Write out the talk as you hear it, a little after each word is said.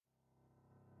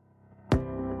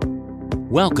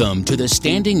Welcome to the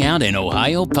Standing Out in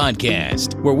Ohio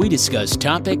podcast, where we discuss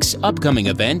topics, upcoming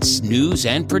events, news,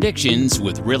 and predictions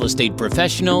with real estate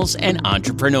professionals and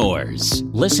entrepreneurs.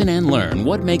 Listen and learn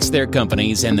what makes their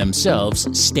companies and themselves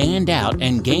stand out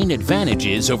and gain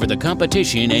advantages over the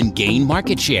competition and gain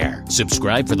market share.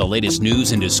 Subscribe for the latest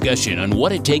news and discussion on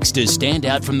what it takes to stand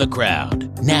out from the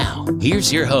crowd. Now,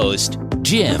 here's your host,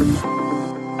 Jim.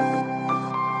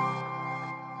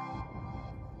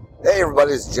 Hey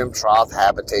everybody, it's Jim Troth,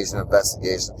 Habitation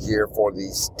Investigation, here for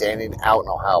the Standing Out in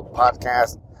Ohio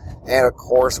podcast. And of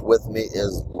course, with me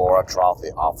is Laura Troth,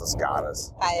 the office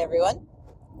goddess. Hi everyone.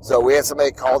 So we had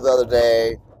somebody call the other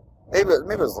day, maybe it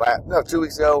was 2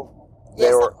 weeks ago.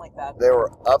 Something like that. They were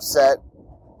upset.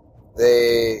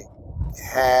 They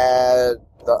had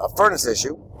a furnace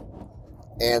issue,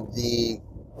 and the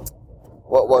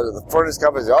furnace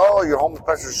company said, "Oh, your home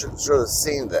inspector should have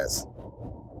seen this.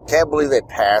 Can't believe they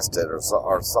passed it," or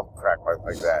some crap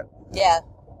like that. Yeah.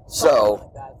 So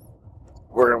like that.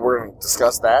 we're going to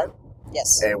discuss that.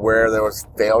 Yes. And where there was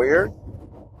failure.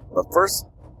 But first,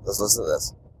 let's listen to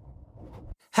this.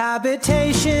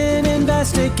 Habitation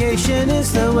investigation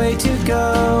is the way to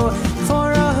go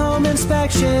for a home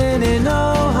inspection in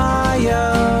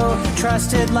Ohio.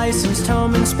 Trusted licensed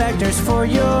home inspectors for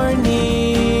your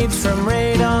needs, from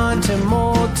radon to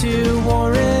mold to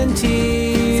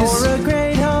warranties. For a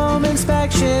great home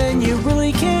inspection, you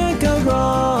really can't go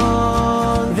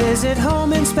wrong. Visit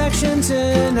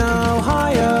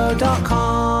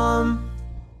homeinspectionsinohio.com.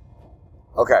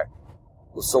 Okay.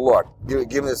 So, Lord, give me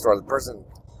the story. The person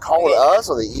called us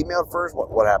or they emailed first?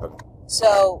 What happened?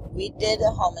 So we did a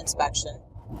home inspection,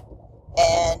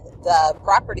 and the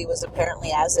property was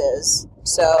apparently as is.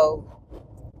 So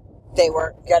they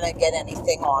weren't going to get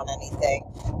anything on anything.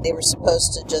 They were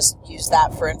supposed to just use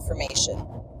that for information.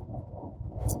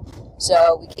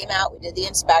 So we came out, we did the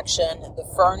inspection. The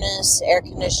furnace air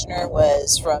conditioner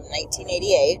was from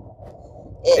 1988.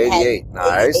 88,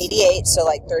 nice. 88, so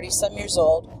like 30-some years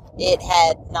old. It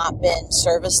had not been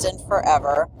serviced in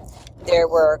forever. There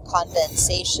were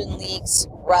condensation leaks,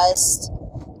 rust.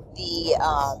 The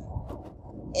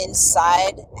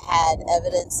inside had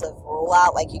evidence of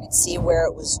rollout, like you could see where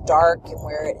it was dark and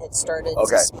where it had started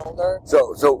to smolder.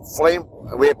 So flame,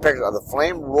 we had pictures of the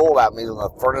flame rollout means when the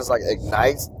furnace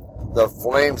ignites, the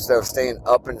flames, instead of staying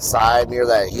up inside near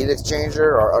that heat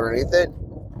exchanger or underneath it,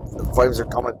 the flames are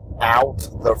coming out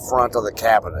the front of the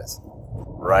cabinet,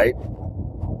 right?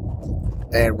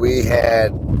 And we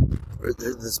had,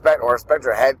 our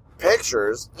inspector had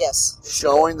pictures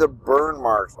showing the burn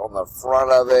marks on the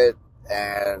front of it,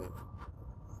 and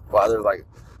there's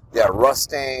rust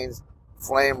stains,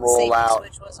 flame rollout.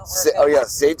 Safety switch wasn't working.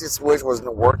 Safety switch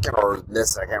wasn't working or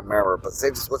missing, I can't remember, but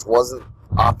safety switch wasn't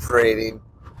operating.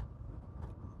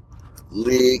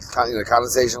 Leaks,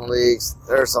 condensation leaks.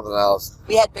 There's something else.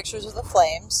 We had pictures of the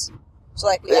flames. So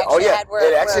had where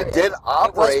it actually did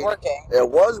operate. It was working. It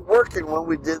was working when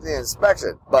we did the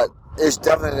inspection, but it's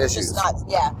definitely an issue. It's not,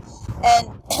 and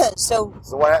so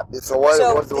what happened? So what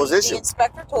was the issue? The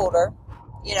inspector told her,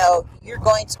 you're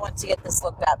going to want to get this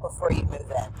looked at before you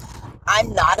move in.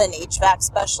 I'm not an HVAC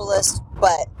specialist,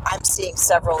 but I'm seeing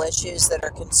several issues that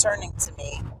are concerning to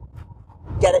me.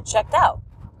 Get it checked out.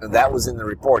 And that was in the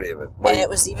report even. And it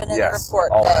was even in the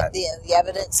report that the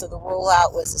evidence of the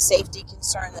rollout was a safety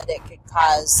concern, that it could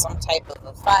cause some type of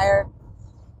a fire.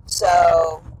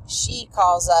 So she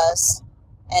calls us,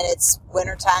 and it's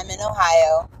wintertime in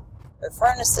Ohio. Her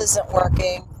furnace isn't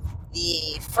working.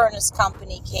 The furnace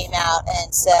company came out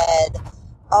and said,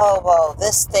 "Oh, well,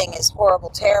 this thing is horrible,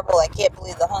 terrible. I can't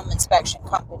believe the home inspection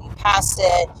company passed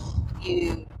it.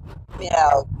 You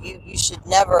should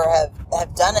never have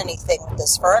done anything with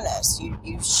this furnace. You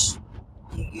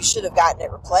should have gotten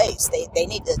it replaced. They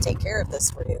need to take care of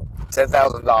this for you."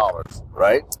 $10,000,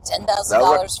 right?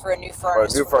 $10,000 for a new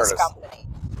furnace from this company.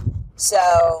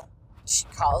 So she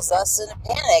calls us in a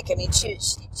panic. I mean, she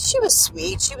was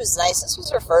sweet. She was nice. This was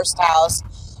her first house.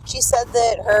 She said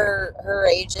that her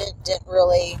agent didn't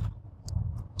really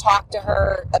talk to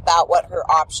her about what her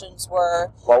options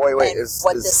were. Well, wait. And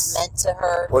what this meant to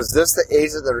her. Was this the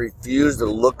agent that refused to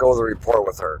look over the report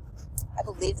with her? I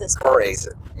believe this was. Her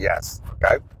agent, yes.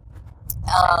 Okay.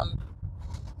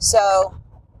 So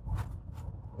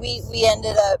we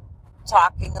ended up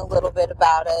talking a little bit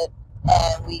about it,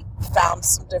 and we found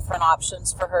some different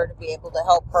options for her to be able to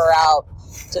help her out,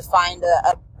 to find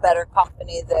a better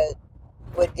company that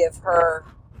would give her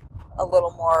a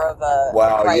little more of a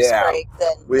price break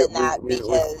than that,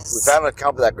 because we found a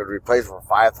company that could replace for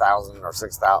 $5,000 or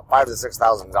 $5,000 to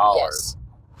 $6,000. Yes.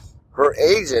 Her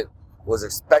agent was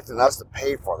expecting us to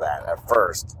pay for that at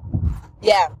first.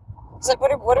 Yeah. It's like,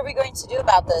 what are we going to do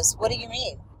about this? What do you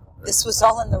mean? This was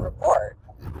all in the report.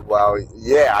 Well,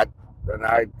 yeah,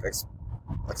 I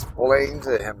explained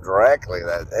to him directly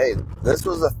that, hey, this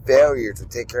was a failure to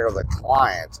take care of the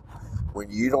client when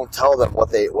you don't tell them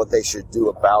what they should do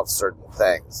about certain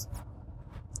things.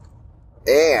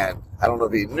 And I don't know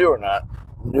if he knew or not,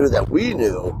 knew that we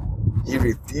knew, he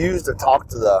refused to talk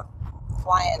to the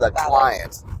client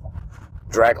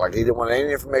directly. Like, he didn't want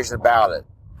any information about it.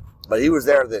 But he was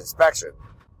there at the inspection.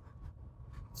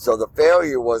 So the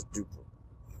failure was to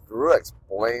really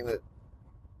explain it.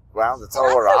 Well, to tell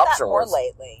her what her option was. I've heard that more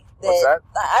lately. What's that?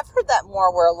 I've heard that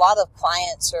more, where a lot of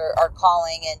clients are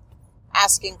calling and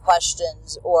asking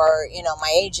questions, or,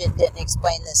 my agent didn't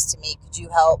explain this to me. Could you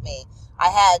help me? I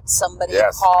had somebody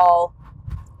call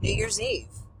New Year's Eve.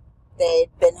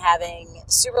 They'd been having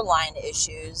sewer line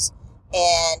issues,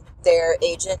 and their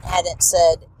agent hadn't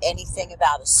said anything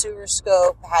about a sewer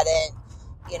scope, hadn't,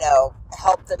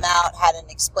 helped them out,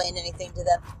 hadn't explained anything to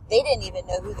them. They didn't even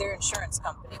know who their insurance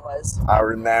company was. I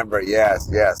remember, yes.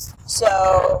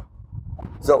 So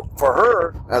for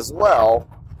her as well,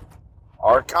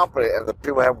 our company and the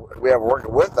people we have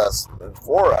working with us and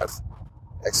for us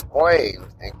explained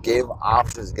and gave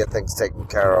options to get things taken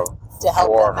care of. To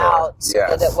help them out so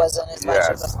that it wasn't as much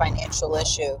of a financial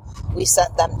issue. We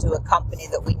sent them to a company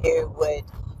that we knew would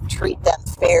treat them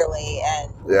fairly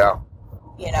and,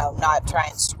 not try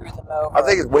and screw them over. I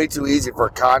think it's way too easy for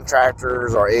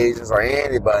contractors or agents or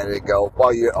anybody to go,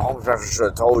 well, your home inspector should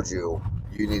have told you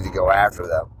need to go after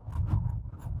them.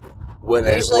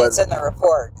 Usually it's in the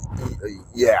report.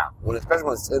 Yeah, especially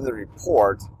when it's in the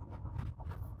report,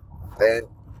 then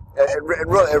it's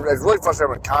really frustrating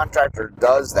when a contractor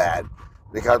does that,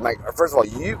 because, first of all,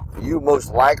 you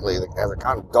most likely, as a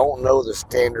contractor, don't know the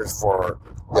standards for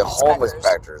the home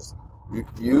inspectors. We've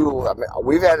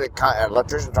had an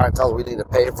electrician trying to tell us we need to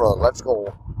pay for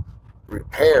electrical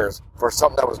repairs for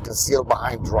something that was concealed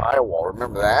behind drywall.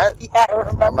 Remember that? Yeah, I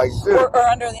remember. I'm like, dude. Or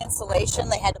under the insulation,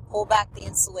 they had to pull back the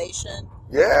insulation.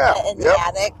 Yeah. In the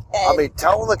attic.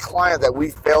 Telling the client that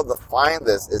we failed to find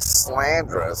this is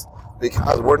slanderous,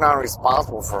 because we're not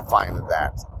responsible for finding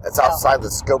that. It's outside the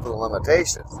scope of the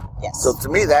limitations. Yes. So to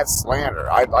me, that's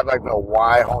slander. I'd like to know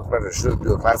why home inspectors shouldn't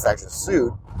do a class action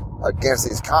suit against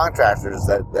these contractors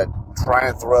that try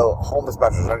and throw home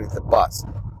inspectors underneath the bus.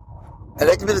 And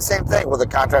it can be the same thing with a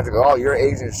contractor go, oh, your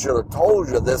agent should have told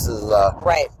you this is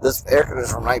this air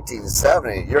conditioner from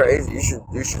 1970. Your agent,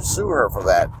 you should sue her for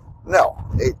that. No.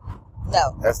 The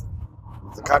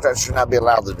contractor should not be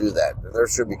allowed to do that. There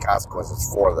should be consequences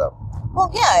for them. Well,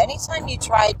 yeah, anytime you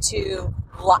try to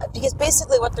lie, because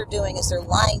basically what they're doing is they're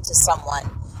lying to someone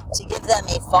to give them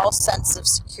a false sense of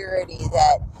security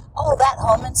that, oh, that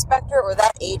home inspector or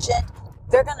that agent,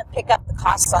 they're going to pick up the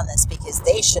costs on this because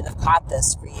they should have caught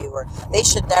this for you, or they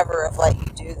should never have let you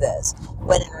do this.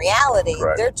 When in reality,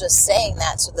 they're just saying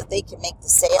that so that they can make the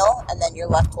sale, and then you're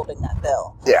left holding that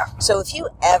bill. Yeah. So if you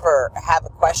ever have a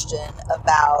question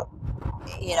about,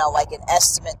 like an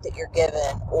estimate that you're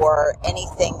given or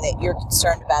anything that you're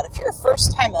concerned about, if you're a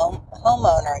first-time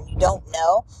homeowner and you don't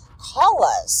know, call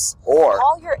us. Or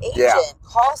call your agent.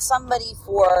 Call somebody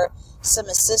for some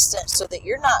assistance so that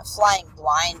you're not flying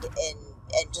blind and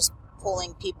just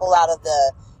pulling people out of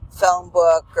the phone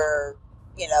book or,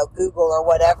 Google or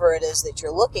whatever it is that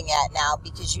you're looking at now,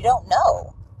 because you don't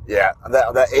know. Yeah,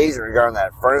 that agent regarding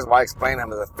that furnace, when I explained to him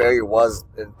that the failure was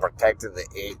in protecting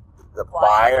the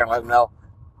buyer and let him know,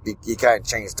 he kind of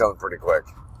changed tone pretty quick.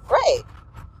 Right.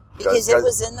 Because it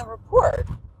was in the report.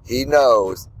 He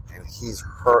knows, and he's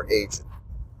her agent.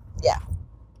 Yeah.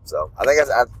 So I think that's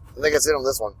it on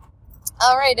this one.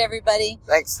 All right, everybody.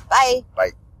 Thanks. Bye.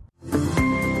 Bye.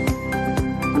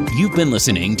 You've been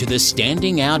listening to the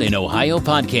Standing Out in Ohio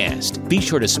podcast. Be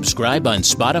sure to subscribe on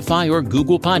Spotify or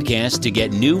Google Podcasts to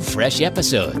get new, fresh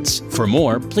episodes. For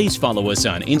more, please follow us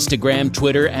on Instagram,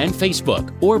 Twitter, and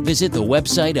Facebook, or visit the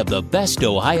website of the best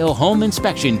Ohio home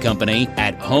inspection company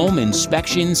at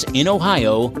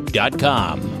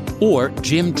homeinspectionsinohio.com or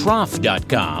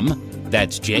jimtroth.com.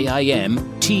 That's JIMTROTH,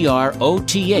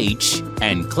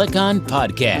 and click on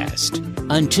podcast.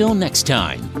 Until next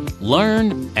time,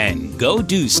 learn and go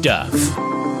do stuff.